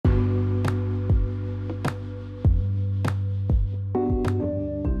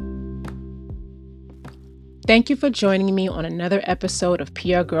Thank you for joining me on another episode of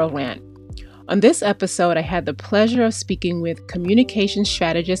PR Girl Rant. On this episode, I had the pleasure of speaking with communication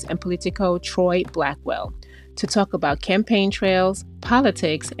strategist and Politico Troy Blackwell to talk about campaign trails,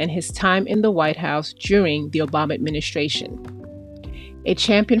 politics, and his time in the White House during the Obama administration. A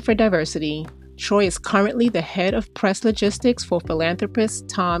champion for diversity, Troy is currently the head of press logistics for philanthropist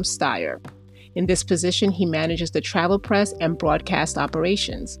Tom Steyer. In this position, he manages the travel press and broadcast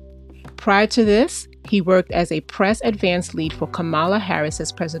operations. Prior to this, he worked as a press advance lead for Kamala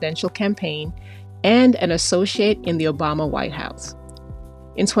Harris's presidential campaign and an associate in the Obama White House.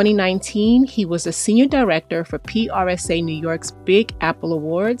 In 2019, he was the senior director for PRSA New York's Big Apple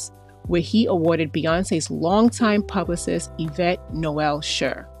Awards, where he awarded Beyoncé's longtime publicist Yvette Noel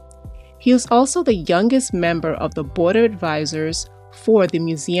Schur. He was also the youngest member of the board of advisors for the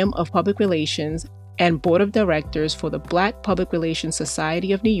Museum of Public Relations and board of directors for the Black Public Relations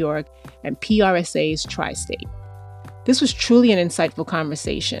Society of New York and PRSA's Tri-State. This was truly an insightful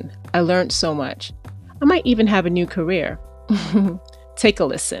conversation. I learned so much. I might even have a new career. Take a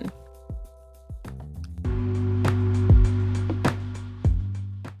listen.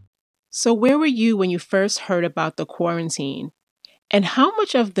 So where were you when you first heard about the quarantine? And how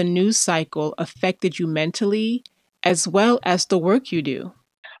much of the news cycle affected you mentally, as well as the work you do?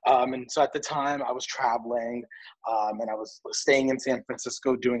 And so at the time I was traveling and I was staying in San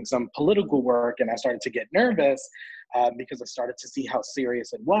Francisco doing some political work, and I started to get nervous because I started to see how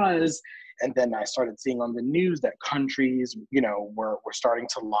serious it was. And then I started seeing on the news that countries, were starting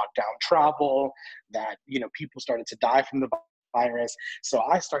to lock down travel, that, people started to die from the virus. So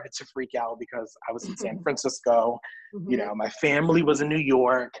I started to freak out because I was in San Francisco, my family was in New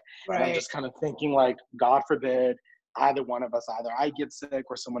York, and I'm just kind of thinking like, God forbid, either one of us, either I get sick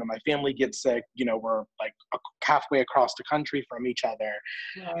or someone in my family gets sick, we're like halfway across the country from each other.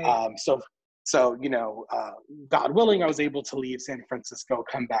 Right. So, God willing, I was able to leave San Francisco,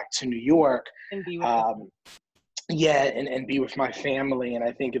 come back to New York, And be with them. and be with my family. And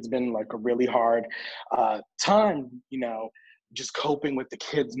I think it's been like a really hard time, just coping with the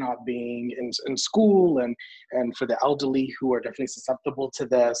kids not being in school, and for the elderly who are definitely susceptible to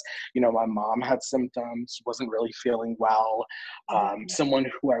this. My mom had symptoms, wasn't really feeling well. Someone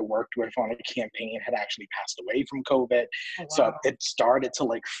who I worked with on a campaign had actually passed away from COVID. Oh, wow. So it started to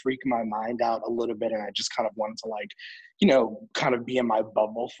like freak my mind out a little bit, and I just kind of wanted to like, kind of be in my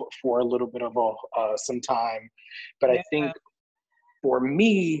bubble for a little bit of some time. But I think for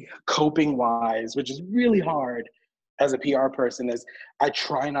me, coping wise, which is really hard as a PR person, is I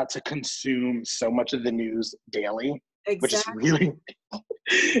try not to consume so much of the news daily, which is really,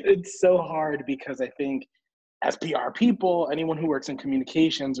 it's so hard because I think as PR people, anyone who works in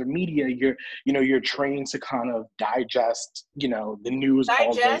communications or media, you're trained to kind of digest, the news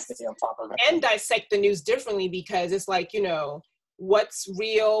all day, stay on top of it. And dissect the news differently, because it's like, what's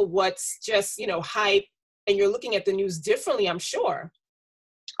real, what's just, hype, and you're looking at the news differently, I'm sure.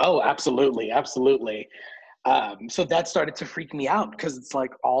 Oh, absolutely. Absolutely. So that started to freak me out because it's like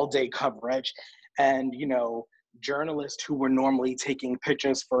all day coverage, and, journalists who were normally taking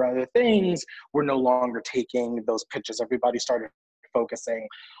pictures for other things were no longer taking those pictures. Everybody started focusing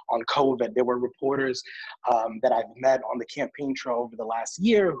on COVID. There were reporters that I've met on the campaign trail over the last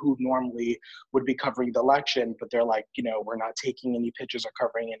year who normally would be covering the election, but they're like, we're not taking any pictures or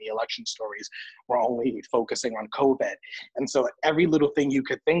covering any election stories. We're only focusing on COVID. And so every little thing you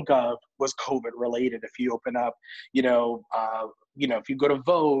could think of was COVID related. If you open up, if you go to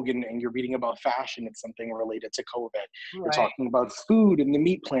Vogue and you're reading about fashion, it's something related to COVID. Right. You're talking about food and the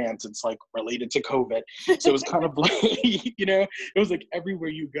meat plants, it's like related to COVID. So it was kind of like, it was like everywhere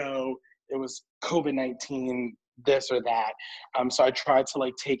you go, it was COVID-19, this or that. So I tried to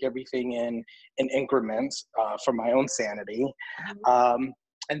like take everything in increments for my own sanity.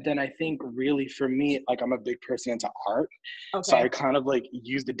 And then I think really for me, like I'm a big person into art. Okay. So I kind of like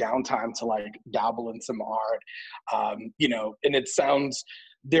used the downtime to like dabble in some art, and it sounds,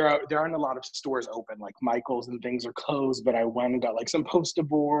 there aren't a lot of stores open, like Michael's and things are closed, but I went and got like some poster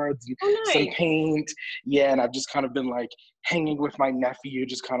boards and some paint. Yeah. And I've just kind of been like hanging with my nephew,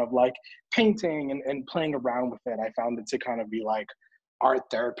 just kind of like painting and playing around with it. I found it to kind of be like art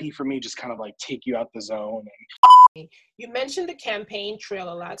therapy for me, just kind of like take you out the zone. You mentioned the campaign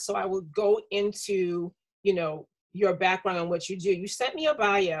trail a lot, so I will go into, your background and what you do. You sent me a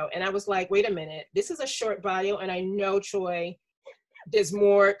bio, and I was like, wait a minute, this is a short bio, and I know Troy, there's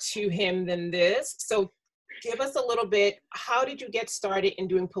more to him than this. So give us a little bit, how did you get started in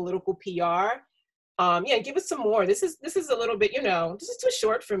doing political PR? Give us some more. This is a little bit, this is too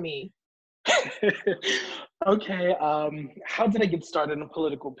short for me. Okay. How did I get started in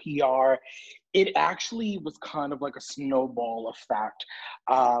political PR? It actually was kind of like a snowball effect.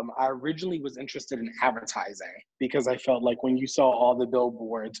 I originally was interested in advertising because I felt like when you saw all the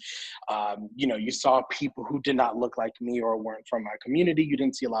billboards, you saw people who did not look like me or weren't from my community. You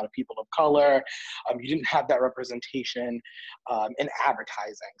didn't see a lot of people of color. You didn't have that representation in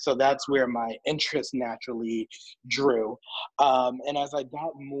advertising. So that's where my interest naturally drew. And as I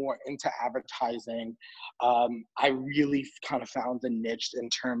got more into advertising, I really kind of found the niche in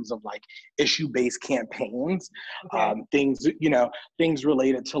terms of like issue-based campaigns, Okay. things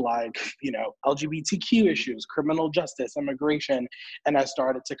related to like, LGBTQ issues, criminal justice, immigration. And I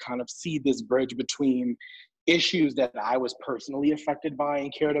started to kind of see this bridge between issues that I was personally affected by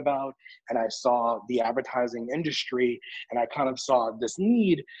and cared about. And I saw the advertising industry and I kind of saw this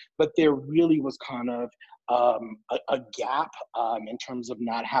need, but there really was kind of a gap in terms of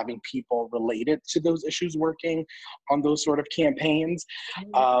not having people related to those issues working on those sort of campaigns.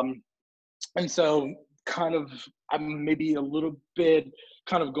 Um, and so kind of I'm maybe a little bit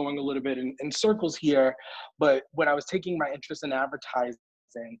kind of going a little bit in circles here, but when I was taking my interest in advertising,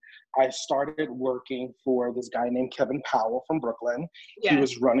 I started working for this guy named Kevin Powell from Brooklyn. He Yes.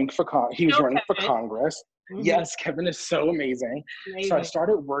 was running for Kevin. Congress. Hmm. Yes, Kevin is so amazing. So I Amazing.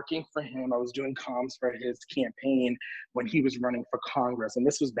 started working for him. I was doing comms for his campaign when he was running for Congress, and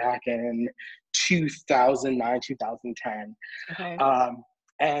this was back in 2009, 2010. Okay. Um,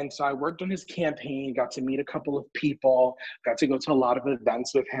 and so I worked on his campaign, got to meet a couple of people, got to go to a lot of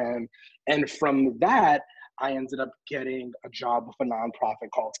events with him. And from that, I ended up getting a job with a nonprofit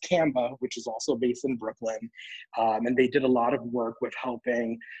called Canva, which is also based in Brooklyn. And they did a lot of work with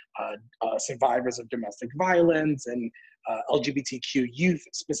helping survivors of domestic violence and LGBTQ youth,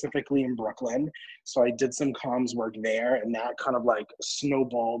 specifically in Brooklyn. So I did some comms work there, and that kind of like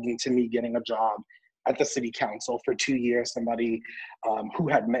snowballed into me getting a job at the city council for 2 years. Somebody who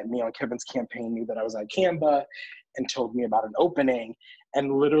had met me on Kevin's campaign knew that I was at Canva and told me about an opening.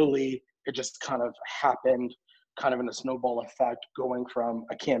 And literally, it just kind of happened kind of in a snowball effect, going from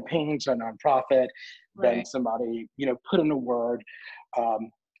a campaign to a nonprofit. Then Right. somebody, put in a word.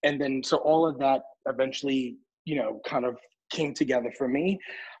 Um, and then, so all of that eventually, kind of came together for me.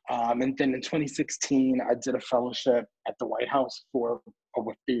 And then in 2016, I did a fellowship at the White House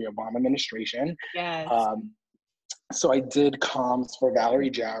with the Obama administration. Yes. Um, so I did comms for Valerie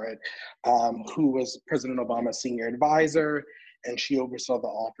Jarrett, who was President Obama's senior advisor, and she oversaw the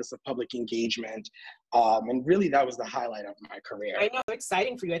Office of Public Engagement. And really, that was the highlight of my career. I know.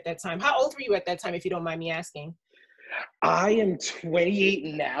 Exciting for you at that time. How old were you at that time, if you don't mind me asking? I am 28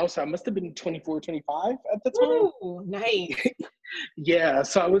 now, so I must have been 24, 25 at the time. Ooh, nice. Yeah,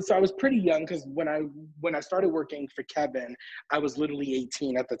 so I was pretty young because when I started working for Kevin, I was literally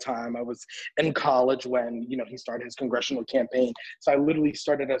 18 at the time. I was in college when he started his congressional campaign. So I literally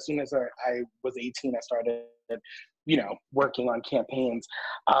started as soon as I was 18. I started working on campaigns.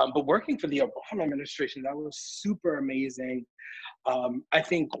 But working for the Obama administration, that was super amazing. I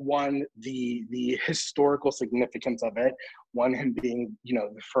think one, the historical significance of it, one, him being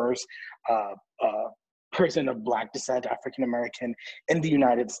the first uh, uh, person of Black descent, African American in the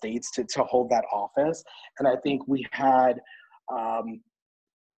United States to hold that office. And I think we had um,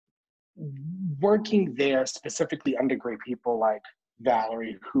 working there specifically under great people like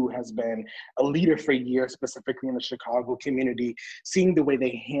Valerie, who has been a leader for years, specifically in the Chicago community, seeing the way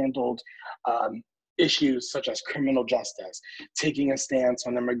they handled issues such as criminal justice, taking a stance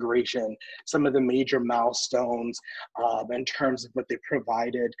on immigration, some of the major milestones in terms of what they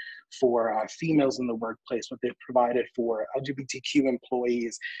provided for females in the workplace, what they've provided for LGBTQ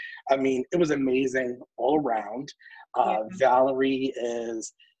employees. I mean, it was amazing all around. Yeah. Valerie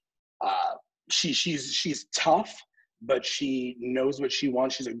is uh, she's tough, but she knows what she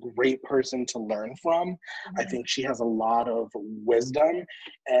wants. She's a great person to learn from. I Mhm. think she has a lot of wisdom.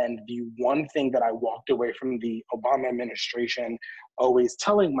 And the one thing that I walked away from the Obama administration always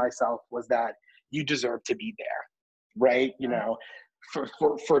telling myself was that you deserve to be there, right?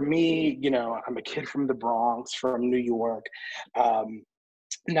 For me, I'm a kid from the Bronx, from New York. Um,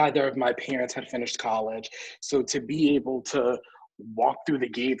 Neither of my parents had finished college. So to be able to walk through the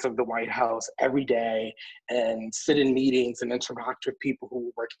gates of the White House every day and sit in meetings and interact with people who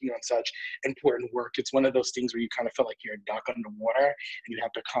were working on such important work, it's one of those things where you kind of feel like you're a duck underwater and you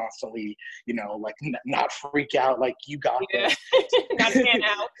have to constantly, like not freak out, like you got Yeah. this. Not fan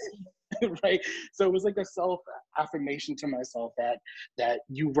out. Right, so it was like a self affirmation to myself that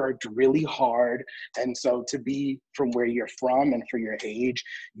you worked really hard, and so to be from where you're from and for your age,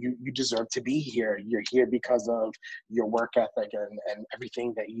 you deserve to be here. You're here because of your work ethic and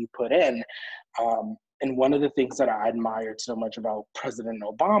everything that you put in. And one of the things that I admired so much about President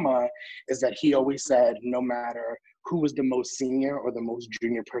Obama is that he always said, no matter who was the most senior or the most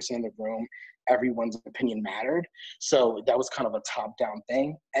junior person in the room, everyone's opinion mattered. So that was kind of a top-down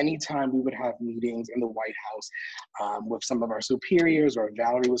thing. Anytime we would have meetings in the White House with some of our superiors, or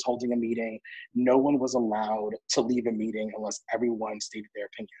Valerie was holding a meeting, no one was allowed to leave a meeting unless everyone stated their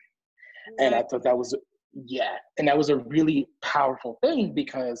opinion. And I thought that was, yeah, and that was a really powerful thing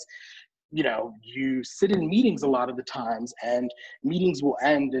because, you know, you sit in meetings a lot of the times and meetings will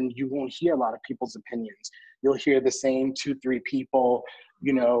end and you won't hear a lot of people's opinions. You'll hear the same 2-3 people,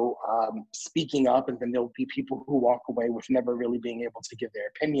 you know, speaking up, and then there'll be people who walk away with never really being able to give their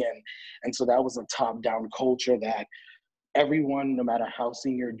opinion. And so that was a top-down culture that everyone, no matter how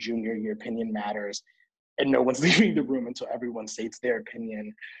senior or junior, your opinion matters. And no one's leaving the room until everyone states their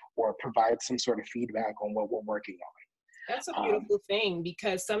opinion or provides some sort of feedback on what we're working on. That's a beautiful thing,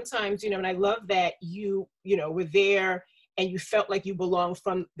 because sometimes, you know, and I love that you know, were there and you felt like you belonged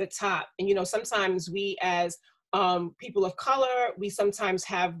from the top. And, you know, sometimes we as people of color, we sometimes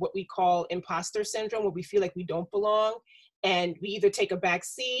have what we call imposter syndrome, where we feel like we don't belong. And we either take a back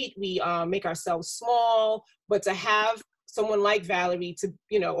seat, we make ourselves small, but to have someone like Valerie to,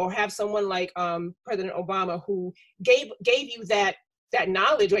 you know, or have someone like President Obama who gave you that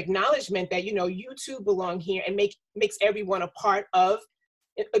knowledge or acknowledgement that, you know, you too belong here, and makes everyone a part of,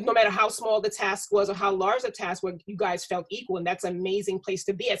 no matter how small the task was or how large the task was, you guys felt equal. And that's an amazing place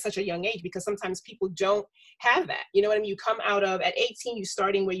to be at such a young age, because sometimes people don't have that. You know what I mean? You come out of, at 18, you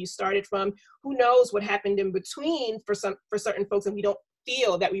starting where you started from. Who knows what happened in between for certain folks, and we don't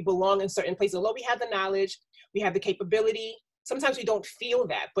feel that we belong in certain places. Although we have the knowledge, we have the capability, sometimes we don't feel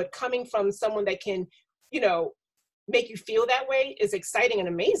that. But coming from someone that can, you know, make you feel that way is exciting and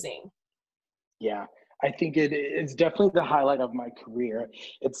amazing. Yeah, I think it's definitely the highlight of my career.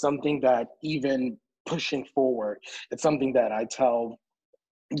 It's something that, even pushing forward, it's something that I tell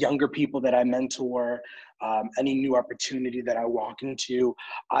younger people that I mentor, any new opportunity that I walk into,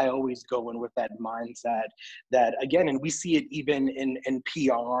 I always go in with that mindset that, again, and we see it even in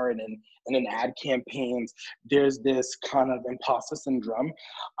PR and in ad campaigns, there's this kind of imposter syndrome,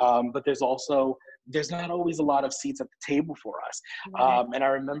 but there's not always a lot of seats at the table for us. Right. And I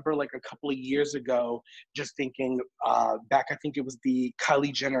remember, like, a couple of years ago, just thinking back, I think it was the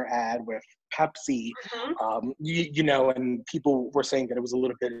Kylie Jenner ad with Pepsi, you know, and people were saying that it was a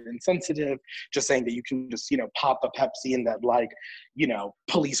little bit insensitive, just saying that you can just, you know, pop a Pepsi and that, like, you know,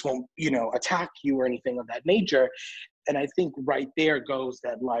 police won't, you know, attack you or anything of that nature. And I think right there goes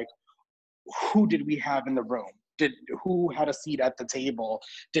that, like, who did we have in the room? Who had a seat at the table?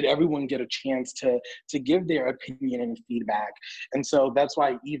 Did everyone get a chance to give their opinion and feedback? And so that's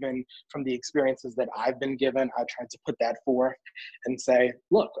why, even from the experiences that I've been given, I tried to put that forth and say,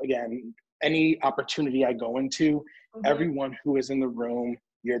 look, again, any opportunity I go into, everyone who is in the room,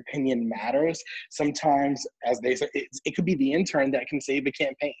 your opinion matters. Sometimes, as they say, it could be the intern that can save a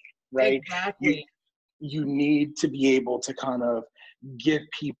campaign, right? Exactly. You need to be able to kind of give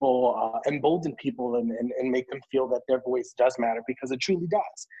people, embolden people, and make them feel that their voice does matter, because it truly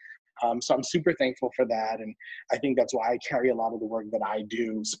does. So I'm super thankful for that. And I think that's why I carry a lot of the work that I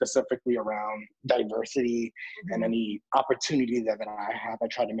do specifically around diversity, and any opportunity that I have, I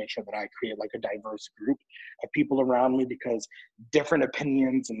try to make sure that I create, like, a diverse group of people around me, because different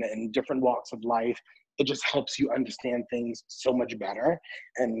opinions and different walks of life, it just helps you understand things so much better.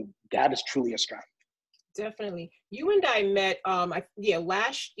 And that is truly a strength. Definitely. You and I met,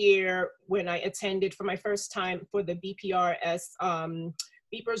 last year when I attended for my first time for the BPRS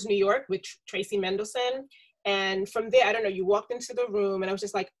Beepers New York with Tracy Mendelson. And from there, I don't know, you walked into the room and I was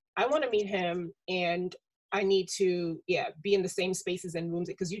just like, I want to meet him, and I need to, be in the same spaces and rooms,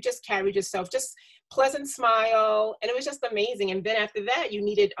 because you just carried yourself, just pleasant smile. And it was just amazing. And then after that, you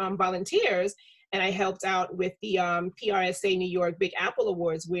needed volunteers. And I helped out with the PRSA New York Big Apple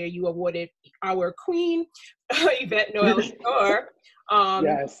Awards, where you awarded our queen, Yvette Noel Store,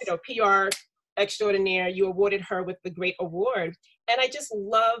 Yes. you know, PR extraordinaire. You awarded her with the great award. And I just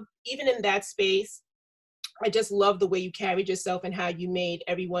love, even in that space, I just love the way you carried yourself and how you made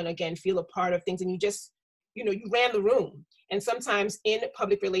everyone, again, feel a part of things. And you just, you know, you ran the room. And sometimes in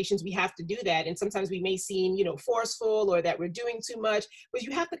public relations, we have to do that. And sometimes we may seem, you know, forceful, or that we're doing too much, but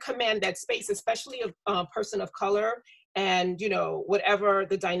you have to command that space, especially a person of color. And, you know, whatever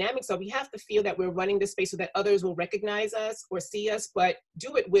the dynamics are, we have to feel that we're running the space so that others will recognize us or see us, but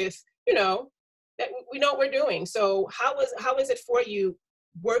do it with, you know, that we know what we're doing. So how is it for you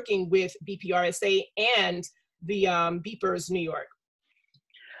working with BPRSA and the Beepers New York?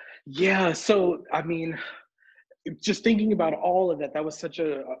 Yeah, so I mean, just thinking about all of that, that was such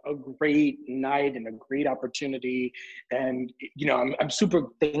a great night and a great opportunity. And, you know, I'm super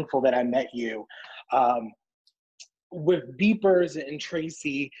thankful that I met you. Um, with Beepers and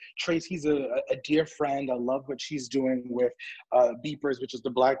Tracy, Tracy's a dear friend. I love what she's doing with Beepers, which is the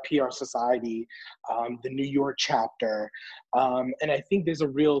Black PR Society, the New York chapter. And I think there's a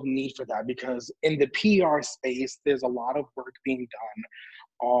real need for that because in the PR space, there's a lot of work being done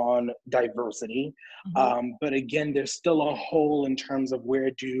on diversity. But again, there's still a hole in terms of where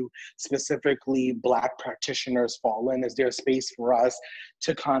do specifically Black practitioners fall in. Is there a space for us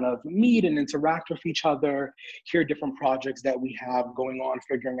to kind of meet and interact with each other, hear different projects that we have going on,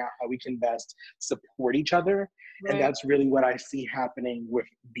 figuring out how we can best support each other? Right. And that's really what I see happening with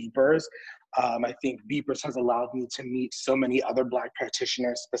Beepers. I think Beepers has allowed me to meet so many other Black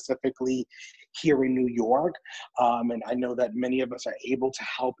practitioners, specifically here in New York. And I know that many of us are able to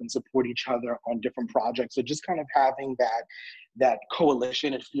help and support each other on different projects. So just kind of having that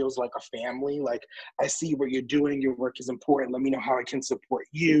coalition, it feels like a family. Like, I see what you're doing, your work is important, let me know how I can support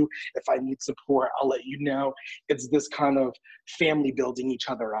you. If I need support, I'll let you know. It's this kind of family building each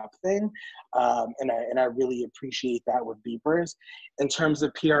other up thing. And I really appreciate that with Beepers. In terms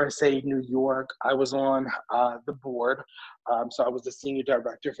of PRSA New York, I was on the board. So I was the senior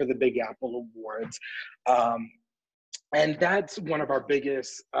director for the Big Apple Awards. And that's one of our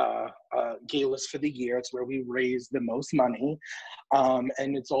biggest galas for the year. It's where we raise the most money. And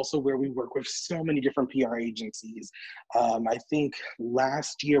it's also where we work with so many different PR agencies. I think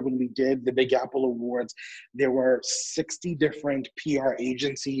last year when we did the Big Apple Awards, there were 60 different PR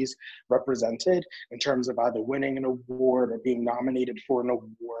agencies represented in terms of either winning an award or being nominated for an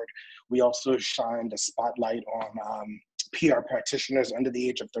award. We also shined a spotlight on PR practitioners under the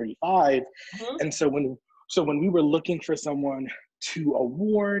age of 35. And so when we were looking for someone to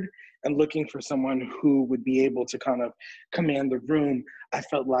award and looking for someone who would be able to kind of command the room, I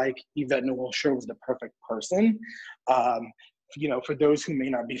felt like Yvette Noel Schure was the perfect person. You know, for those who may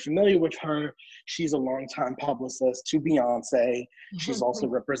not be familiar with her, she's a longtime publicist to Beyonce. She's also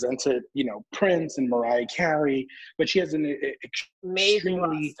represented, you know, Prince and Mariah Carey, but she has an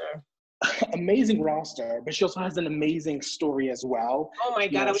extremely amazing roster, but she also has an amazing story as well. Oh my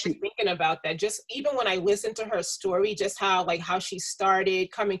God, I was just thinking about that. Just even when I listened to her story, just how she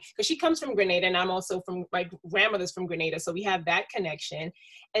started coming, because she comes from Grenada and I'm also from, my grandmother's from Grenada. So we have that connection.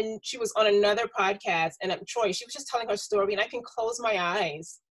 And she was on another podcast and Troy, she was just telling her story and I can close my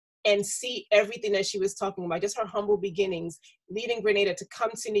eyes and see everything that she was talking about, just her humble beginnings, leaving Grenada to come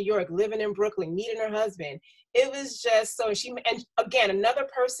to New York, living in Brooklyn, meeting her husband. It was just so, and again, another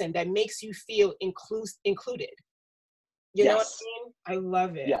person that makes you feel included. You know what I mean? I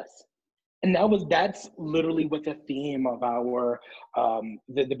love it. Yes. And that's literally what the theme of our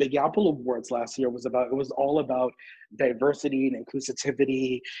the Big Apple Awards last year was about. It was all about diversity and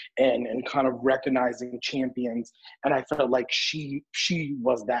inclusivity and kind of recognizing champions. And I felt like she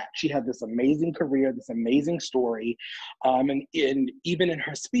was that. She had this amazing career, this amazing story. And even in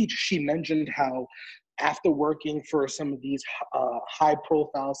her speech, she mentioned how after working for some of these high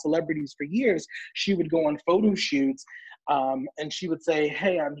profile celebrities for years, she would go on photo shoots and she would say,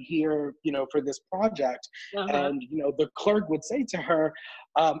 hey, I'm here, you know, for this project. And, you know, the clerk would say to her,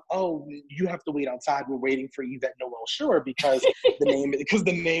 oh, you have to wait outside. We're waiting for Yvette Noel Schure because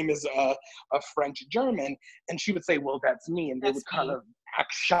the name is a French German. And she would say, well, that's me. And they would kind of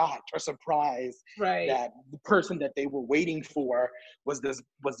act shocked or surprised that the person that they were waiting for was this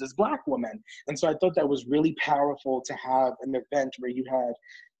Black woman. And so I thought that was really powerful to have an event where you had,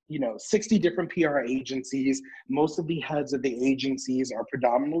 you know, 60 different PR agencies. Most of the heads of the agencies are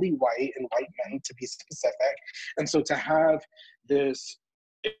predominantly white and white men, to be specific. And so to have this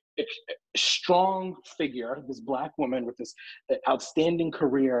strong figure, this Black woman with this outstanding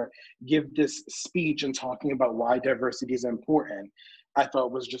career, give this speech and talking about why diversity is important, I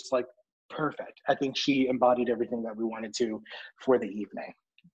thought was just like perfect. I think she embodied everything that we wanted to for the evening.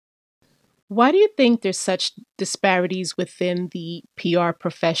 Why do you think there's such disparities within the PR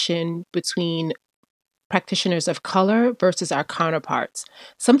profession between practitioners of color versus our counterparts?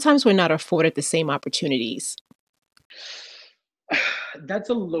 Sometimes we're not afforded the same opportunities. That's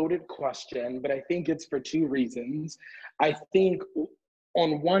a loaded question, but I think it's for two reasons. I think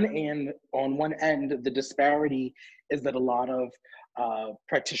on one end, the disparity is that a lot of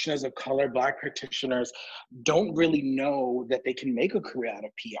practitioners of color, Black practitioners, don't really know that they can make a career out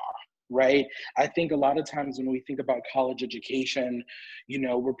of PR. Right? I think a lot of times when we think about college education, you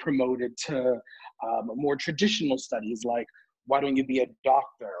know, we're promoted to more traditional studies like why don't you be a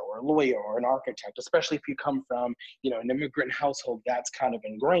doctor or a lawyer or an architect, especially if you come from, an immigrant household, that's kind of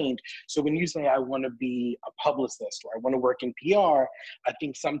ingrained. So when you say, I want to be a publicist or I want to work in PR, I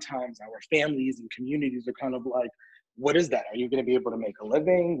think sometimes our families and communities are kind of like, what is that? Are you going to be able to make a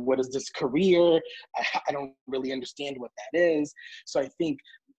living? What is this career? I don't really understand what that is. So I think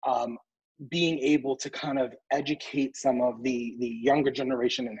being able to kind of educate some of the younger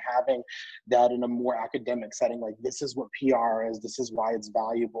generation and having that in a more academic setting, like this is what PR is, this is why it's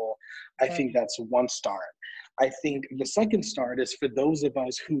valuable. I think that's one start. I think the second start is for those of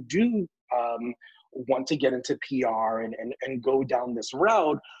us who do want to get into PR and go down this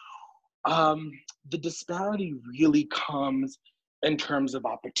route. The disparity really comes in terms of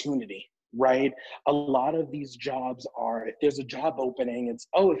opportunity, right? A lot of these jobs are, if there's a job opening, it's,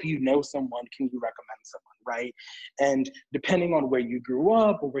 oh, if you know someone, can you recommend someone, right? And depending on where you grew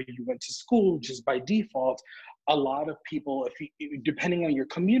up or where you went to school, just by default, a lot of people, depending on your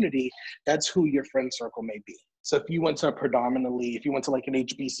community, that's who your friend circle may be. So if you went to like an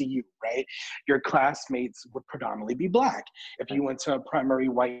HBCU, right, your classmates would predominantly be Black. If you went to a primary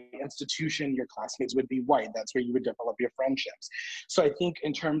white institution, your classmates would be white. That's where you would develop your friendships. So I think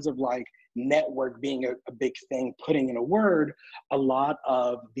in terms of like network being a big thing, putting in a word, a lot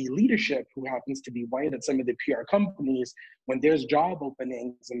of the leadership who happens to be white at some of the PR companies, when there's job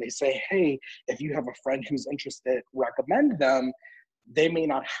openings and they say, hey, if you have a friend who's interested, recommend them, they may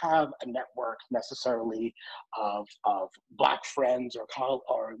not have a network necessarily of Black friends or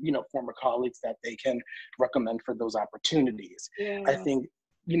former colleagues that they can recommend for those opportunities. Yeah. I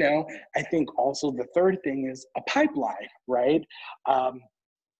think also the third thing is a pipeline, right?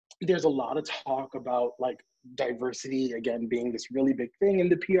 There's a lot of talk about like diversity, again, being this really big thing in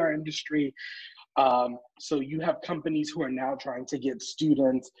the PR industry. So you have companies who are now trying to get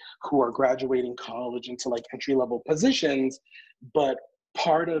students who are graduating college into like entry-level positions, but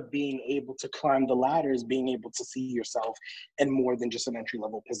part of being able to climb the ladder is being able to see yourself in more than just an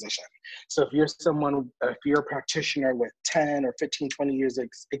entry-level position. So if you're a practitioner with 10 or 15, 20 years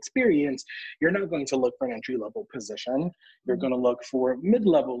experience, you're not going to look for an entry-level position. You're going to look for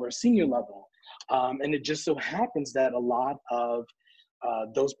mid-level or senior level. And it just so happens that a lot of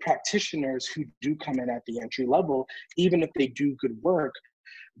those practitioners who do come in at the entry level, even if they do good work,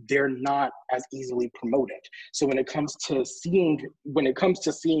 they're not as easily promoted. So when it comes to seeing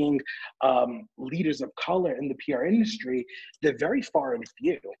leaders of color in the PR industry, they're very far and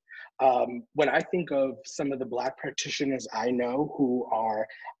few. When I think of some of the Black practitioners I know who are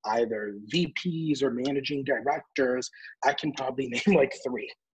either VPs or managing directors, I can probably name like 3.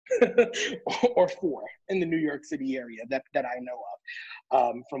 or 4 in the New York City area that I know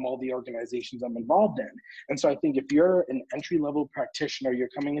of from all the organizations I'm involved in. And so I think if you're an entry-level practitioner, you're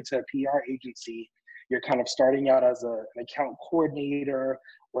coming into a PR agency, you're kind of starting out as an account coordinator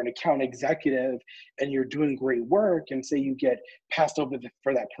or an account executive, and you're doing great work, and say you get passed over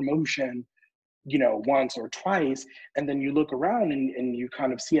for that promotion, once or twice, and then you look around and you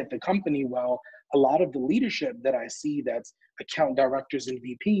kind of see at the company, well, a lot of the leadership that I see that's account directors and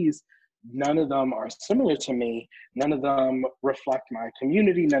VPs, none of them are similar to me. None of them reflect my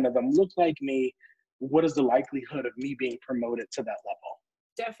community. None of them look like me. What is the likelihood of me being promoted to that level?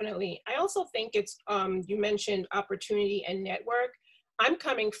 Definitely. I also think it's, you mentioned opportunity and network. I'm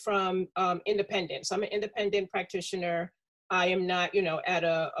coming from independent. So I'm an independent practitioner. I am not, at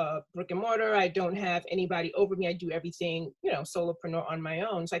a brick and mortar. I don't have anybody over me. I do everything, solopreneur on my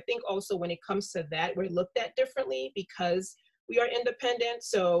own. So I think also when it comes to that, we're looked at differently because we are independent.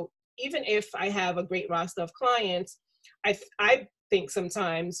 So even if I have a great roster of clients, I think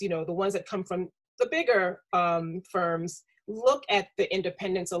sometimes, the ones that come from the bigger firms look at the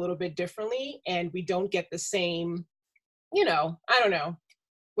independents a little bit differently, and we don't get the same, I don't know.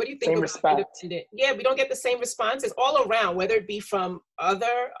 What do you think about independent? Yeah, we don't get the same responses all around, whether it be from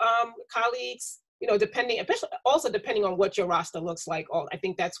other colleagues, depending on what your roster looks like. I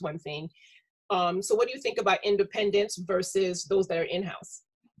think that's one thing. So what do you think about independents versus those that are in-house?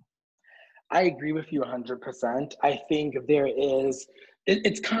 I agree with you 100%. I think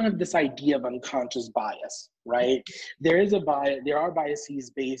it's kind of this idea of unconscious bias, right? There are biases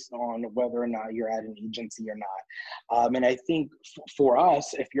based on whether or not you're at an agency or not. And I think for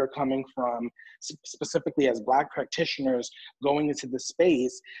us, if you're coming from specifically as Black practitioners going into the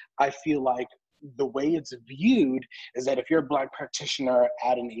space, I feel like the way it's viewed is that if you're a Black practitioner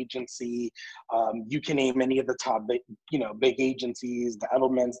at an agency, you can name any of the top big agencies, the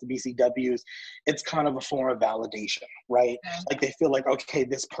Edelmans, the BCWs. It's kind of a form of validation, right? Like they feel like, okay,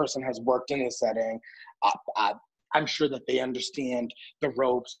 this person has worked in this setting. I'm sure that they understand the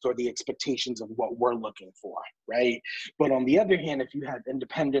ropes or the expectations of what we're looking for, right? But on the other hand, if you have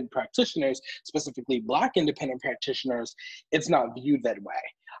independent practitioners, specifically Black independent practitioners, it's not viewed that way.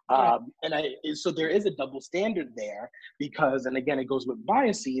 Right. So there is a double standard there because, and again, it goes with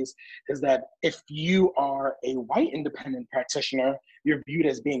biases, is that if you are a white independent practitioner, you're viewed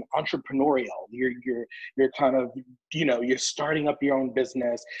as being entrepreneurial. You're kind of, you're starting up your own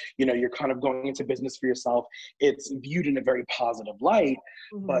business. You're kind of going into business for yourself. It's viewed in a very positive light.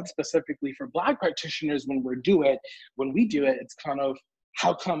 Mm-hmm. But specifically for Black practitioners, when we do it, it's kind of,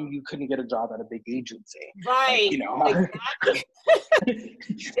 how come you couldn't get a job at a big agency? Right. Exactly.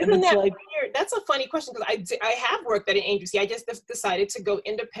 Isn't that weird? That's a funny question because I have worked at an agency. I just decided to go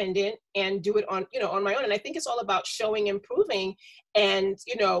independent and do it on my own. And I think it's all about showing and proving and,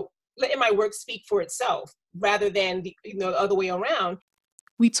 letting my work speak for itself rather than the other way around.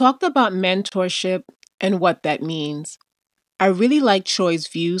 We talked about mentorship and what that means. I really like Troy's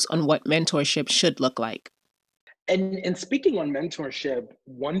views on what mentorship should look like. And speaking on mentorship,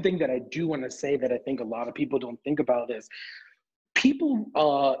 one thing that I do want to say that I think a lot of people don't think about is people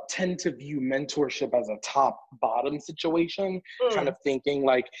tend to view mentorship as a top-bottom situation, kind of thinking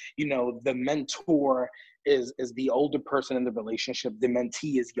like, the mentor is the older person in the relationship, the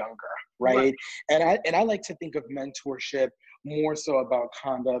mentee is younger, right? And I like to think of mentorship more so about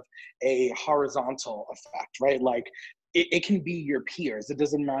kind of a horizontal effect, right? Like it can be your peers. It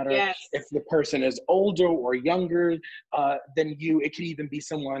doesn't matter if the person is older or younger than you. It could even be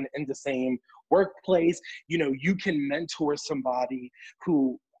someone in the same workplace. You can mentor somebody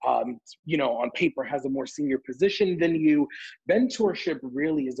who, on paper has a more senior position than you. Mentorship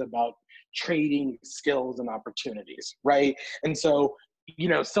really is about trading skills and opportunities, right? And so,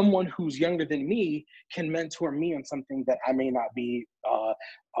 someone who's younger than me can mentor me on something that I may not be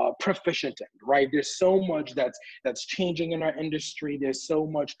proficient in, right? There's so much that's changing in our industry. There's so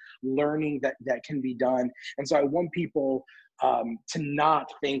much learning that can be done. And so I want people to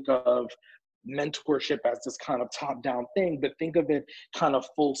not think of mentorship as this kind of top-down thing, but think of it kind of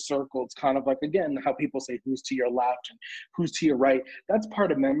full circle. It's kind of like, again, how people say who's to your left and who's to your right. That's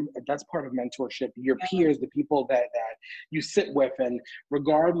part of mentorship. Your peers, the people that you sit with, and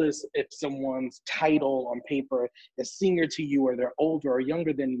regardless if someone's title on paper is senior to you or they're older or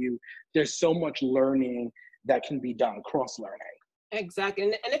younger than you, there's so much learning that can be done, cross-learning. Exactly.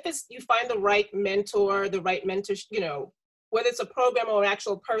 And if you find the right mentor, whether it's a program or an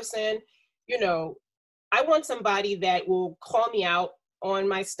actual person, I want somebody that will call me out on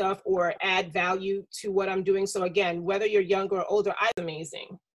my stuff or add value to what I'm doing. So again, whether you're younger or older, I'm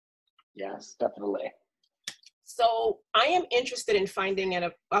amazing. Yes, definitely. So I am interested in finding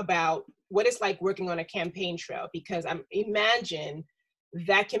out about what it's like working on a campaign trail, because I imagine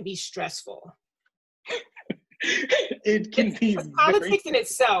that can be stressful. It can be politics in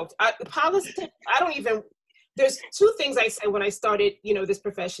itself. There's two things I said when I started, this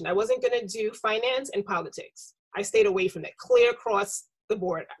profession. I wasn't going to do finance and politics. I stayed away from that, clear across the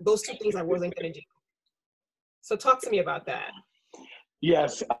board. Those two things I wasn't going to do. So talk to me about that.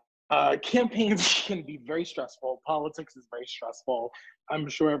 Yes. Campaigns can be very stressful. Politics is very stressful. I'm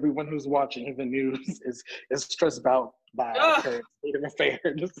sure everyone who's watching the news is stressed out by current state of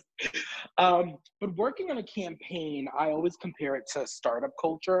affairs. But working on a campaign, I always compare it to startup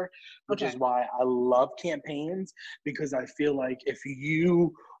culture, which is why I love campaigns, because I feel like if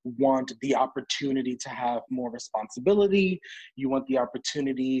you want the opportunity to have more responsibility, you want the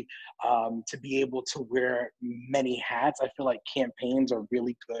opportunity to be able to wear many hats, I feel like campaigns are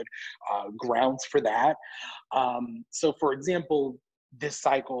really good grounds for that. So for example, this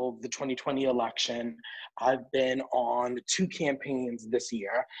cycle, the 2020 election, I've been on 2 campaigns this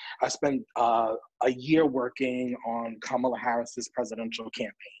year. I spent a year working on Kamala Harris's presidential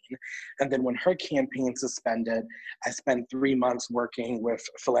campaign. And then when her campaign suspended, I spent 3 months working with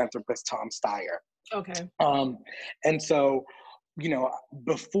philanthropist Tom Steyer. Okay. And so,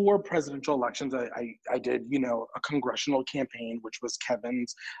 before presidential elections, I did, a congressional campaign, which was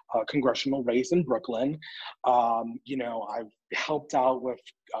Kevin's congressional race in Brooklyn. I've helped out with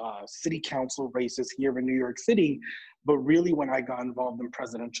city council races here in New York City, but really when I got involved in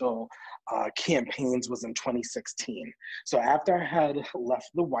presidential campaigns was in 2016. So after I had left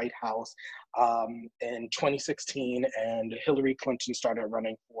the White House in 2016 and Hillary Clinton started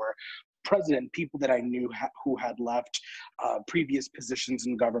running for president, people that I knew who had left previous positions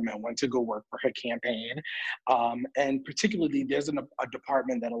in government went to go work for her campaign. And particularly, there's a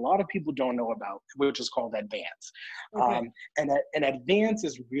department that a lot of people don't know about, which is called Advance. And Advance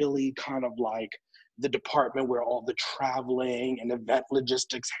is really kind of like the department where all the traveling and event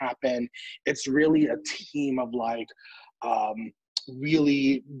logistics happen. It's really a team of like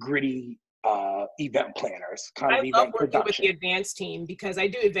really gritty event planners, kind of I love event working with production. the advance team because I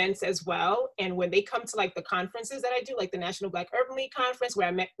do events as well. And when they come to like the conferences that I do, like the National Black Urban League conference where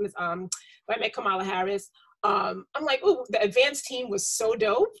I met Kamala Harris, I'm like, oh, the advance team was so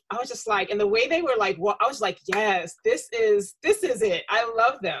dope. I was just like, and the way they were like, well, I was like, yes, this is it. I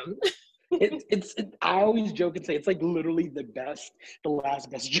love them. I always joke and say it's like literally the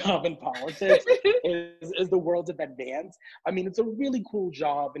last best job in politics is the world of advance. I mean, it's a really cool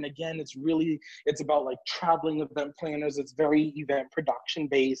job, and again, it's about like traveling event planners. It's very event production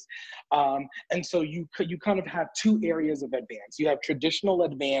based, and so you kind of have two areas of advance. You have traditional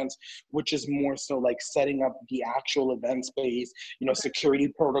advance, which is more so like setting up the actual event space, security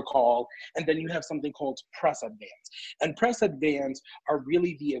protocol, and then you have something called press advance. And press advance are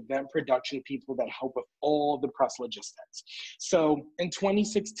really the event production people that help with all the press logistics. So in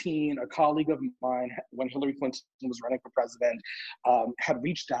 2016, a colleague of mine, when Hillary Clinton was running for president, had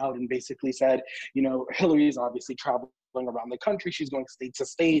reached out and basically said, Hillary is obviously traveling around the country. She's going state to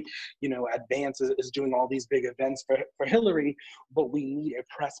state. Advance is doing all these big events for Hillary, but we need a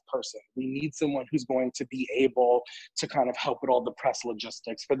press person. We need someone who's going to be able to kind of help with all the press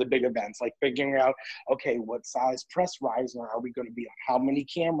logistics for the big events, like figuring out, okay, what size press riser are we going to be on? How many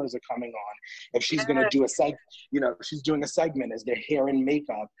cameras are coming on? If she's going to do she's doing a segment, is there hair and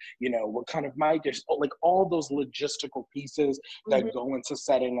makeup? What kind of mic? Like all those logistical pieces that go into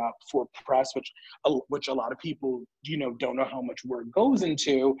setting up for press, which a lot of people, don't know how much work goes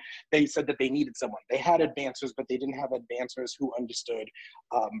into. They said that they needed someone. They had advancers, but they didn't have advancers who understood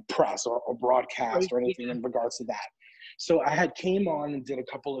press or broadcast or anything in regards to that. So I had came on and did a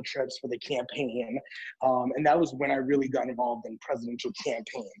couple of trips for the campaign. And that was when I really got involved in presidential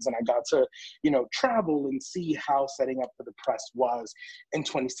campaigns. And I got to, travel and see how setting up for the press was in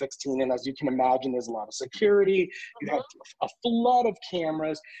 2016. And as you can imagine, there's a lot of security. You have a flood of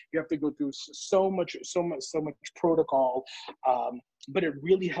cameras. You have to go through so much protocol. But it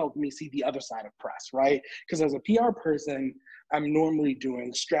really helped me see the other side of press, right? Because as a PR person, I'm normally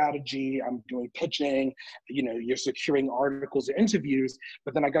doing strategy, I'm doing pitching, you're securing articles or interviews,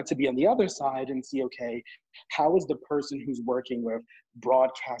 but then I got to be on the other side and see, okay, how is the person who's working with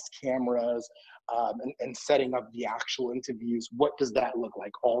broadcast cameras and setting up the actual interviews, what does that look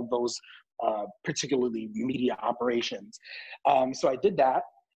like? All those particularly media operations. So I did that.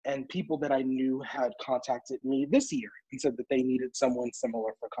 And people that I knew had contacted me this year and said that they needed someone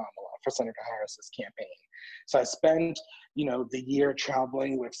similar for Kamala, for Senator Harris's campaign. So I spent, the year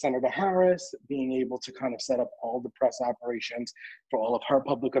traveling with Senator Harris, being able to kind of set up all the press operations for all of her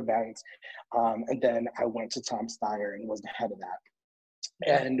public events. And then I went to Tom Steyer and was the head of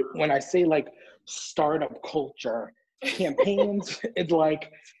that. And when I say like startup culture, campaigns, it's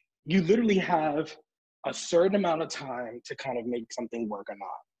like you literally have a certain amount of time to kind of make something work or not,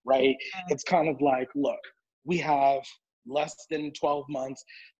 right? It's kind of like, look, we have less than 12 months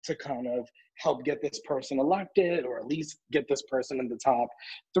to kind of help get this person elected, or at least get this person in the top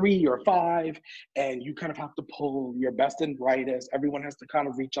 3 or 5. And you kind of have to pull your best and brightest. Everyone has to kind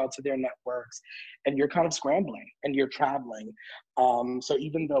of reach out to their networks, and you're kind of scrambling and you're traveling. So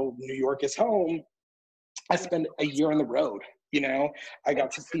even though New York is home, I spent a year on the road. I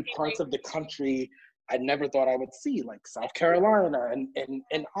got to see parts of the country I never thought I would see, like South Carolina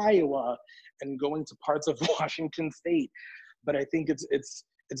and Iowa, and going to parts of Washington State. But I think it's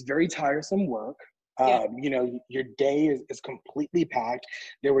very tiresome work. Your day is completely packed.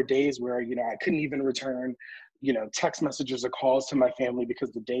 There were days where, I couldn't even return, text messages or calls to my family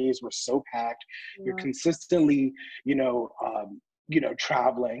because the days were so packed. Yeah. You're consistently,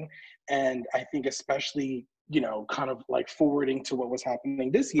 traveling. And I think especially, kind of like forwarding to what was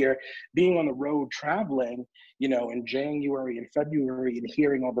happening this year, being on the road traveling, in January and February, and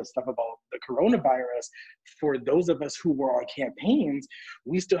hearing all this stuff about the coronavirus, for those of us who were on campaigns,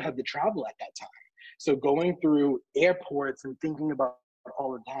 we still had to travel at that time. So going through airports and thinking about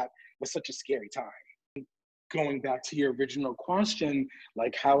all of that was such a scary time. Going back to your original question,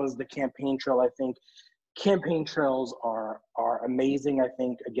 like how is the campaign trail? I think campaign trails are amazing. I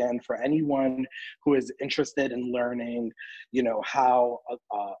think, again, for anyone who is interested in learning, how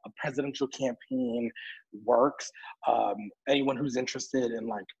a presidential campaign works, anyone who's interested in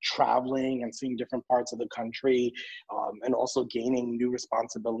like traveling and seeing different parts of the country, and also gaining new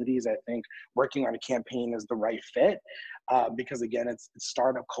responsibilities, I think working on a campaign is the right fit. because again, it's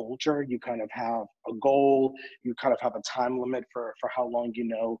startup culture. You kind of have a goal, you kind of have a time limit for how long you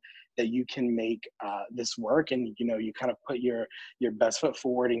know that you can make this work, and you know you kind of put your best foot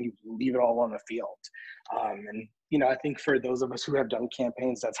forward and you leave it all on the field. And you know, I think for those of us who have done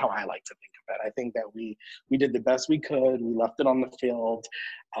campaigns, that's how I like to think of it. I think that we did the best we could, we left it on the field,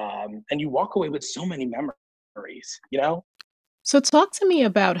 and you walk away with so many memories, you know. So, talk to me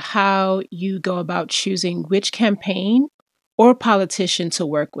about how you go about choosing which campaign or politician to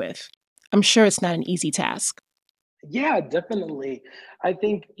work with. I'm sure it's not an easy task. Yeah, definitely. I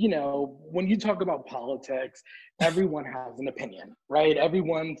think, you know, when you talk about politics, everyone has an opinion, right?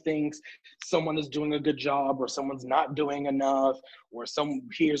 Everyone thinks someone is doing a good job or someone's not doing enough, or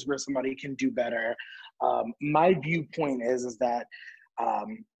here's where somebody can do better. My viewpoint is that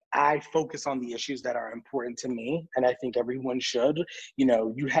um, I focus on the issues that are important to me, and I think everyone should. You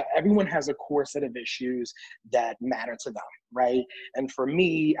know, everyone has a core set of issues that matter to them, right? And for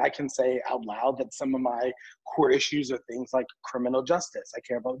me, I can say out loud that some of my core issues are things like criminal justice. I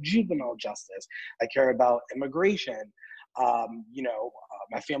care about juvenile justice. I care about immigration.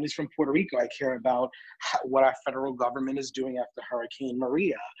 My family's from Puerto Rico. I care about what our federal government is doing after Hurricane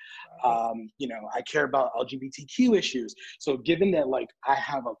Maria. I care about LGBTQ issues. So given that, like, I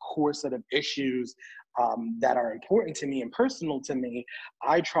have a core set of issues that are important to me and personal to me,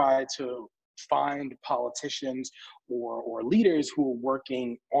 I try to find politicians or leaders who are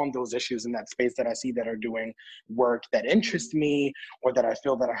working on those issues in that space that I see that are doing work that interests me or that I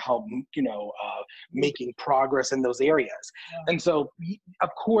feel that I help, making progress in those areas. Yeah. And so, of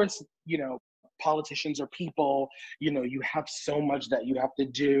course, politicians are people. You have so much that you have to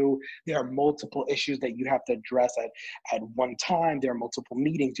do. There are multiple issues that you have to address at one time. There are multiple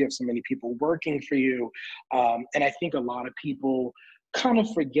meetings. You have so many people working for you. And I think a lot of people kind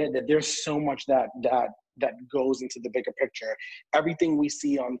of forget that there's so much that goes into the bigger picture. Everything we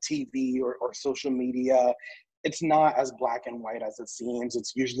see on TV or social media, it's not as black and white as it seems.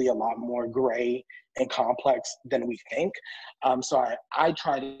 It's usually a lot more gray and complex than we think. So I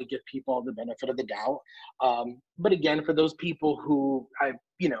try to give people the benefit of the doubt. But again, for those people who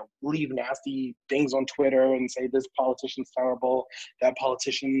leave nasty things on Twitter and say this politician's terrible, that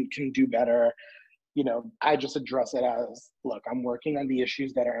politician can do better, I just address it as, look, I'm working on the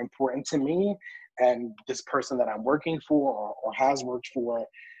issues that are important to me, and this person that I'm working for or has worked for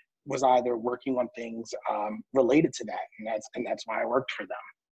was either working on things related to that, and that's why I worked for them.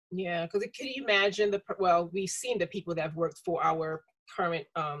 Yeah, because can you imagine we've seen the people that have worked for our current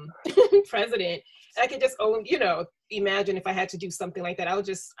president. I can just imagine if I had to do something like that, I'll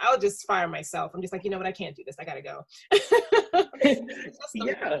just fire myself. I'm just like, you know what, I can't do this. I gotta go.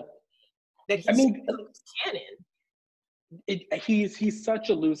 Yeah. That he's a loose cannon. He's such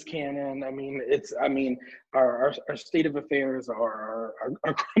a loose cannon. Our state of affairs are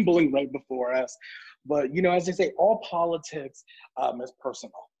crumbling right before us. But as I say, all politics is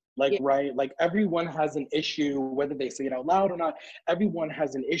personal. Right? Like everyone has an issue, whether they say it out loud or not. Everyone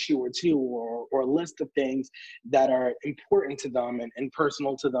has an issue or two or a list of things that are important to them and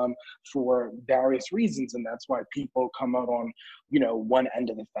personal to them for various reasons. And that's why people come out on, one end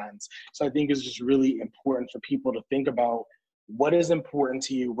of the fence. So I think it's just really important for people to think about what is important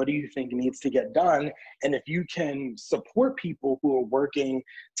to you, what do you think needs to get done? And if you can support people who are working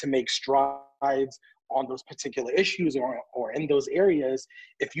to make strides on those particular issues or in those areas,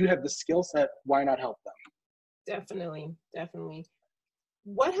 if you have the skill set, why not help them? Definitely.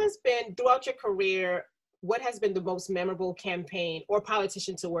 What has been, throughout your career, what has been the most memorable campaign or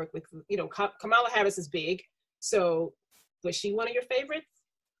politician to work with? Kamala Harris is big. So was she one of your favorites?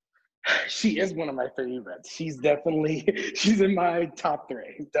 She is one of my favorites. She's in my top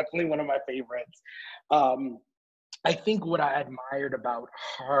three. Definitely one of my favorites. I think what I admired about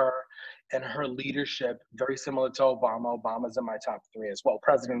her and her leadership, very similar to Obama. Obama's in my top three as well.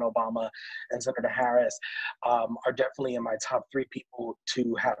 President Obama and Senator Harris are definitely in my top three people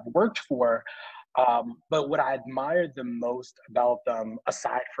to have worked for. But what I admired the most about them,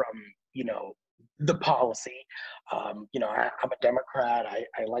 aside from, the policy, I'm a Democrat.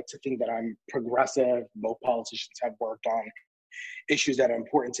 I like to think that I'm progressive. Both politicians have worked on issues that are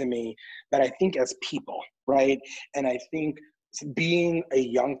important to me, but I think as people, right? And I think being a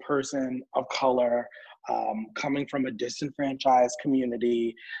young person of color, coming from a disenfranchised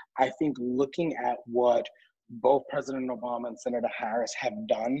community, I think looking at what both President Obama and Senator Harris have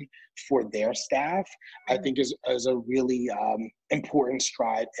done for their staff, I think is a really important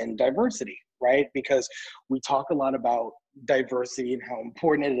stride in diversity, right? Because we talk a lot about diversity and how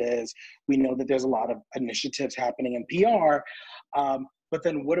important it is. We know that there's a lot of initiatives happening in PR, but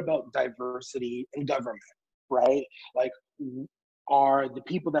then what about diversity in government, right? Like, are the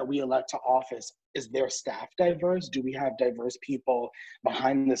people that we elect to office, is their staff diverse? Do we have diverse people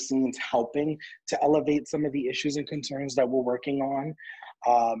behind the scenes helping to elevate some of the issues and concerns that we're working on?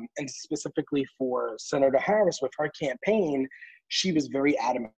 And specifically for Senator Harris with her campaign, she was very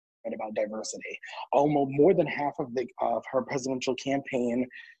adamant about diversity. Almost more than half of her presidential campaign,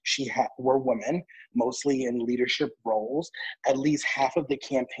 were women, mostly in leadership roles. At least half of the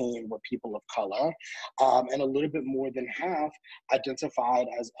campaign were people of color, and a little bit more than half identified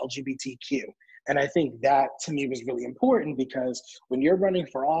as LGBTQ. And I think that to me was really important, because when you're running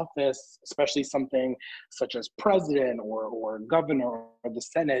for office, especially something such as president or governor or the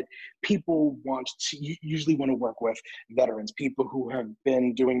Senate, people usually want to work with veterans, people who have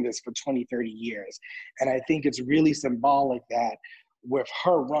been doing this for 20, 30 years. And I think it's really symbolic that with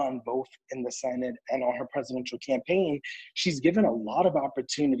her run, both in the Senate and on her presidential campaign, she's given a lot of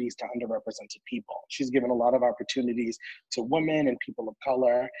opportunities to underrepresented people. She's given a lot of opportunities to women and people of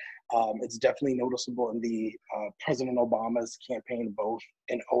color. It's definitely noticeable in the President Obama's campaign, both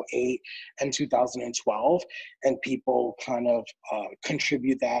in '08 and 2012. And people kind of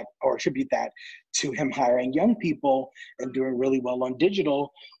attribute that to him hiring young people and doing really well on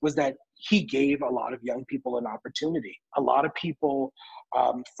digital, was that he gave a lot of young people an opportunity. A lot of people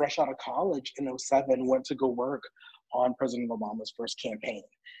fresh out of college in '07 went to go work on President Obama's first campaign.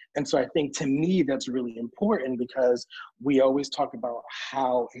 And so I think, to me, that's really important, because we always talk about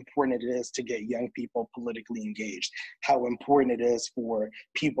how important it is to get young people politically engaged, how important it is for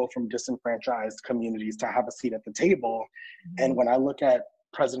people from disenfranchised communities to have a seat at the table. Mm-hmm. And when I look at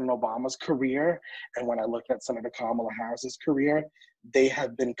President Obama's career and when I look at Senator Kamala Harris's career, they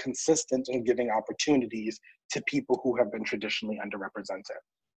have been consistent in giving opportunities to people who have been traditionally underrepresented.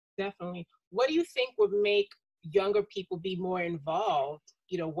 Definitely. What do you think would make younger people be more involved?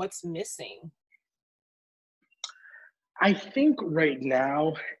 You know, what's missing? I think right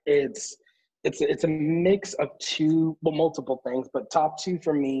now it's a mix of multiple things, but top two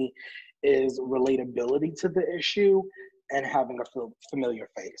for me is relatability to the issue and having a familiar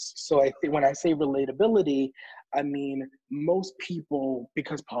face. So I think when I say relatability, I mean, most people,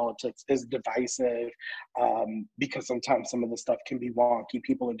 because politics is divisive, because sometimes some of the stuff can be wonky,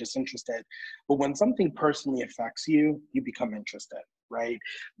 people are disinterested. But when something personally affects you, you become interested, right?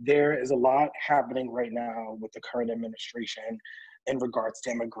 There is a lot happening right now with the current administration in regards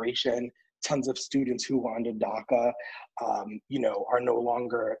to immigration. Tons of students who are under DACA, are no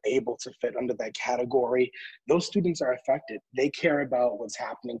longer able to fit under that category. Those students are affected. They care about what's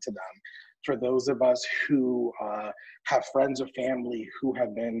happening to them. For those of us who have friends or family who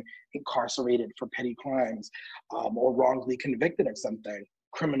have been incarcerated for petty crimes or wrongly convicted of something,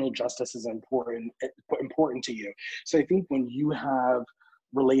 criminal justice is important to you. So I think when you have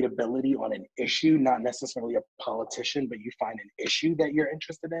relatability on an issue, not necessarily a politician, but you find an issue that you're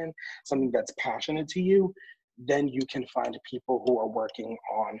interested in, something that's passionate to you, then you can find people who are working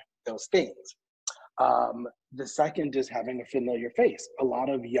on those things. The second is having a familiar face. A lot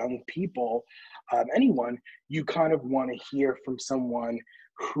of young people, anyone, you kind of want to hear from someone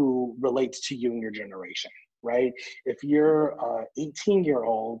who relates to you and your generation, right? If you're an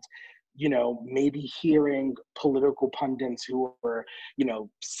 18-year-old, maybe hearing political pundits who are,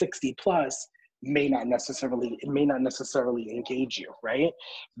 60 plus may not necessarily engage you, right?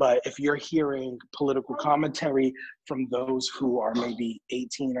 But if you're hearing political commentary from those who are maybe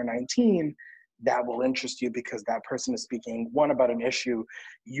 18 or 19, that will interest you, because that person is speaking, one, about an issue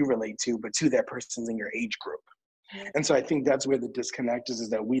you relate to, but two, that person's in your age group. And so I think that's where the disconnect is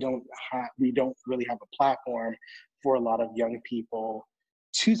that we don't really have a platform for a lot of young people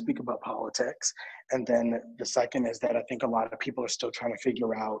to speak about politics. And then the second is that I think a lot of people are still trying to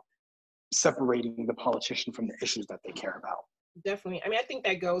figure out separating the politician from the issues that they care about. Definitely. I mean, I think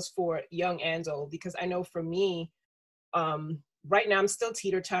that goes for young and old, because I know for me, right now I'm still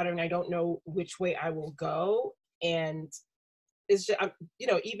teeter-tottering. I don't know which way I will go. And it's just,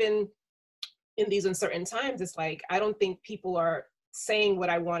 even in these uncertain times, it's like, I don't think people are saying what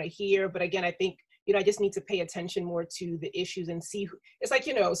I want to hear. But again, I think, I just need to pay attention more to the issues and see it's like,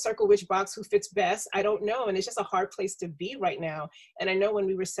 circle which box who fits best. I don't know. And it's just a hard place to be right now. And I know when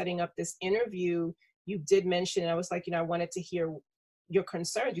we were setting up this interview, you did mention, I was like, I wanted to hear your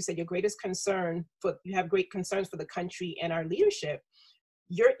concerns. You said your greatest concern you have great concerns for the country and our leadership.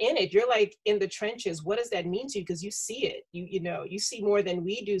 You're in it. You're like in the trenches. What does that mean to you? Because you see it. You see more than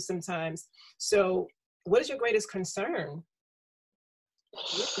we do sometimes. So what is your greatest concern?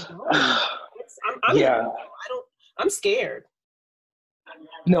 I'm yeah. I'm scared.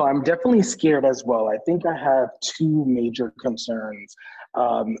 No, I'm definitely scared as well. I think I have two major concerns.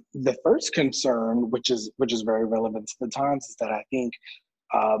 The first concern, which is very relevant to the times, is that I think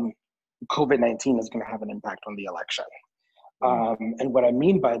um, COVID-19 is going to have an impact on the election. And what I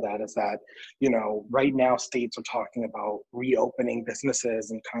mean by that is that, right now states are talking about reopening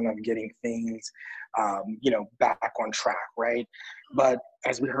businesses and kind of getting things, back on track, right? But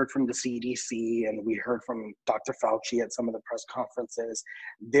as we heard from the CDC and we heard from Dr. Fauci at some of the press conferences,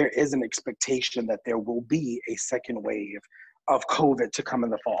 there is an expectation that there will be a second wave of COVID to come in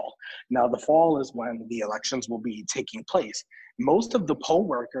the fall. Now, the fall is when the elections will be taking place. Most of the poll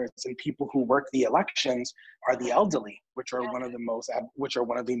workers and people who work the elections are the elderly, which are one of the most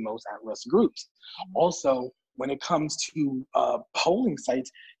at-risk groups. Also, when it comes to polling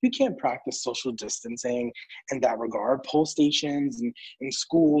sites, you can't practice social distancing in that regard. Poll stations and in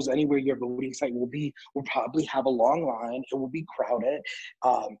schools, anywhere your voting site will probably have a long line. It will be crowded.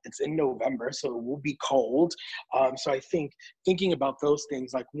 It's in November, so it will be cold. So I think thinking about those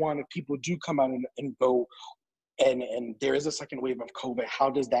things, like one, if people do come out and vote, and there is a second wave of COVID, how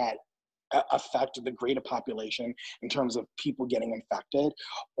does that affect the greater population in terms of people getting infected?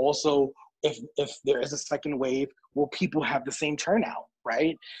 Also, if there is a second wave, will people have the same turnout,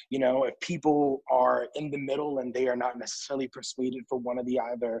 right? If people are in the middle and they are not necessarily persuaded for one of the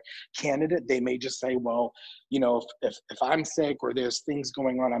either candidate, they may just say, well, if I'm sick or there's things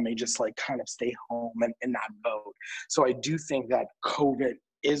going on, I may just like kind of stay home and not vote. So I do think that COVID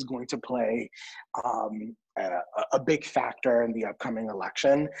is going to play a big factor in the upcoming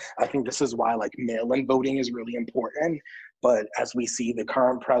election. I think this is why like mail-in voting is really important. But as we see, the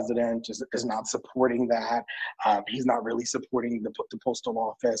current president is not supporting that. He's not really supporting the postal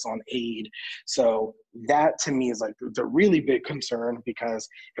office on aid. So that to me is like the really big concern, because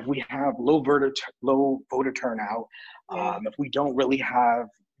if we have low voter turnout, if we don't really have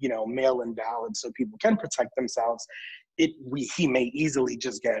mail-in ballots so people can protect themselves, he may easily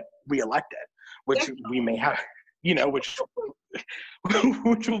just get reelected, which we may have, which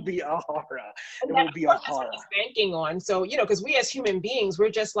will be a horror. It will be a horror. Banking on. So, because we as human beings,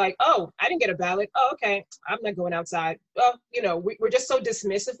 we're just like, oh, I didn't get a ballot. Oh, okay, I'm not going outside. Well, we're just so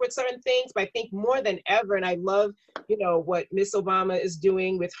dismissive with certain things. But I think more than ever, and I love, what Miss Obama is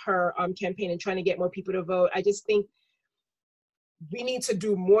doing with her campaign and trying to get more people to vote. I just think we need to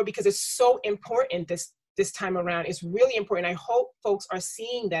do more because it's so important this time around. It's really important. I hope folks are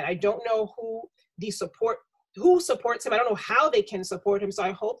seeing that. I don't know who supports him. I don't know how they can support him. So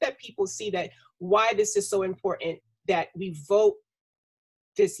I hope that people see that why this is so important that we vote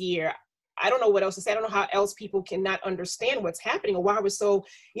this year. I don't know what else to say. I don't know how else people cannot understand what's happening or why we're so,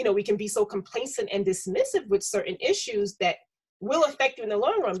 we can be so complacent and dismissive with certain issues that will affect you in the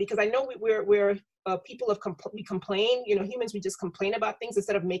long run. Because I know we're people we complain, humans, we just complain about things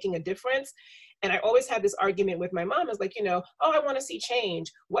instead of making a difference. And I always have this argument with my mom. It's like, oh, I want to see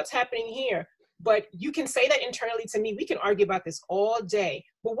change. What's happening here? But you can say that internally to me. We can argue about this all day.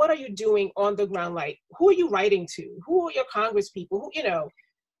 But what are you doing on the ground? Like, who are you writing to? Who are your Congress people?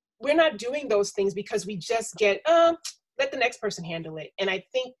 We're not doing those things because we just get, let the next person handle it. And I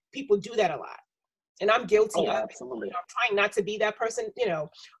think people do that a lot. And I'm guilty of absolutely. I'm trying not to be that person,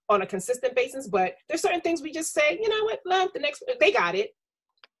 on a consistent basis. But there's certain things we just say, the next, they got it.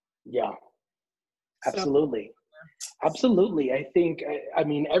 Yeah, absolutely. So, absolutely. I think,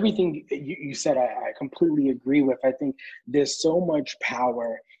 everything you said, I completely agree with. I think there's so much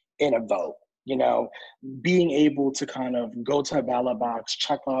power in a vote, being able to kind of go to a ballot box,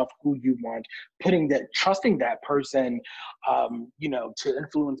 check off who you want, trusting that person, to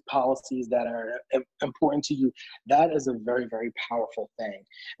influence policies that are important to you. That is a very, very powerful thing.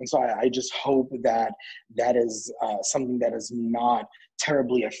 And so I just hope that is something that is not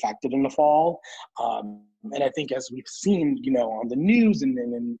terribly affected in the fall. And I think as we've seen, on the news and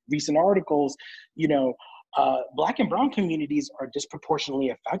in recent articles, Black and Brown communities are disproportionately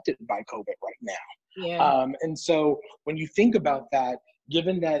affected by COVID right now. Yeah. And so when you think about that,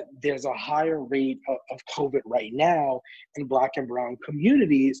 given that there's a higher rate of COVID right now in Black and Brown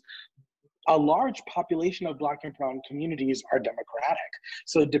communities, a large population of Black and Brown communities are Democratic.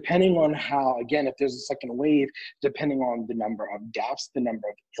 So depending on how, again, if there's a second wave, depending on the number of deaths, the number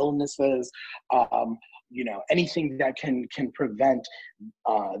of illnesses, anything that can prevent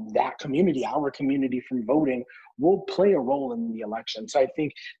that community, our community, from voting, will play a role in the election. So I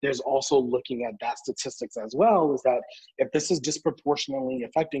think there's also looking at that statistics as well, is that if this is disproportionately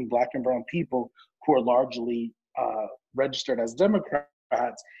affecting Black and Brown people who are largely registered as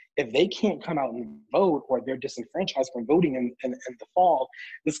Democrats, if they can't come out and vote, or they're disenfranchised from voting in the fall,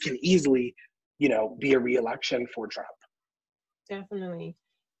 this can easily, be a re-election for Trump. Definitely.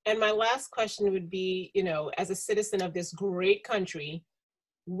 And my last question would be, as a citizen of this great country,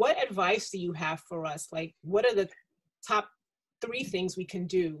 what advice do you have for us? Like, what are the top 3 things we can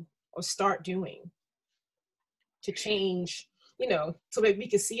do or start doing to change, so that we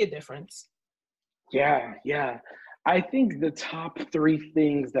can see a difference? Yeah, yeah. I think the top 3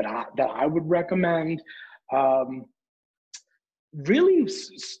 things that I would recommend, um, really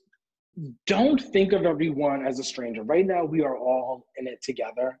don't think of everyone as a stranger. Right now, we are all in it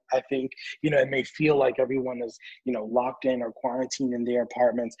together. I think, it may feel like everyone is, locked in or quarantined in their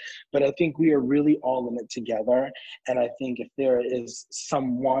apartments, but I think we are really all in it together. And I think if there is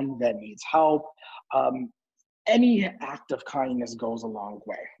someone that needs help, any act of kindness goes a long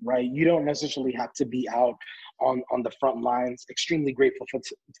way, right? You don't necessarily have to be out on the front lines. Extremely grateful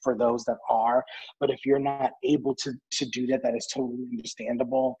for those that are, but if you're not able to do that, that is totally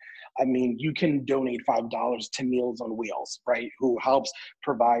understandable. I mean, you can donate $5 to Meals on Wheels, right? Who helps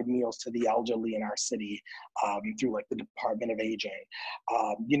provide meals to the elderly in our city, through like the Department of Aging.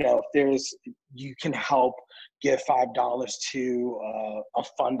 If you can help give $5 to a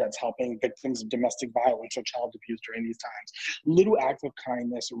fund that's helping victims of domestic violence or child abuse during these times. Little acts of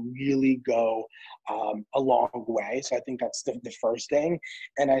kindness really go a long way. So I think that's the first thing.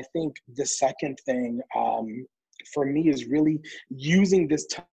 And I think the second thing, for me, is really using this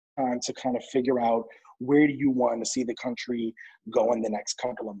time to kind of figure out, where do you want to see the country go in the next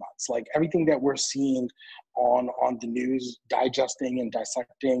couple of months? Like everything that we're seeing on the news, digesting and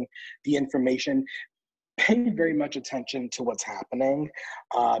dissecting the information, pay very much attention to what's happening.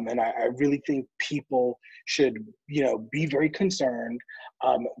 And I really think people should, be very concerned,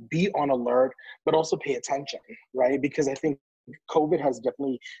 be on alert, but also pay attention, right? Because I think COVID has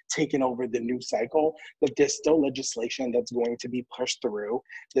definitely taken over the news cycle, but there's still legislation that's going to be pushed through.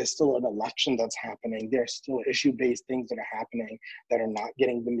 There's still an election that's happening. There's still issue-based things that are happening that are not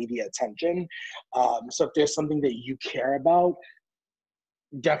getting the media attention. So if there's something that you care about,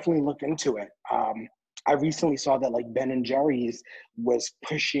 definitely look into it. I recently saw that like Ben & Jerry's was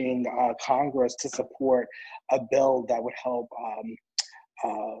pushing Congress to support a bill that would help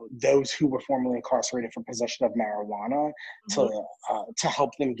those who were formerly incarcerated for possession of marijuana, to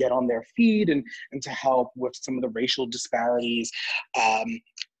help them get on their feet and to help with some of the racial disparities.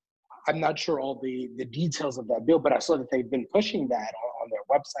 I'm not sure all the details of that bill, but I saw that they've been pushing that on their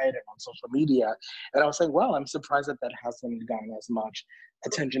website and on social media. And I was like, well, I'm surprised that hasn't gotten as much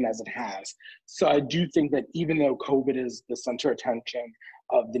attention as it has. So I do think that even though COVID is the center attention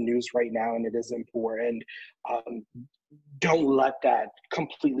of the news right now, and it is important, don't let that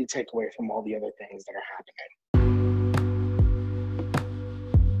completely take away from all the other things that are happening.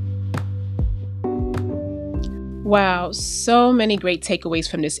 Wow, so many great takeaways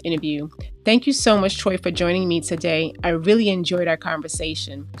from this interview. Thank you so much, Troy, for joining me today. I really enjoyed our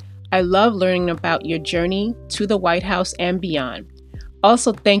conversation. I love learning about your journey to the White House and beyond.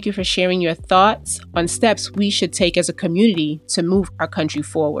 Also, thank you for sharing your thoughts on steps we should take as a community to move our country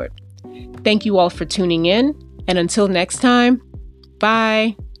forward. Thank you all for tuning in, and until next time,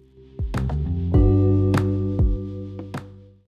 bye.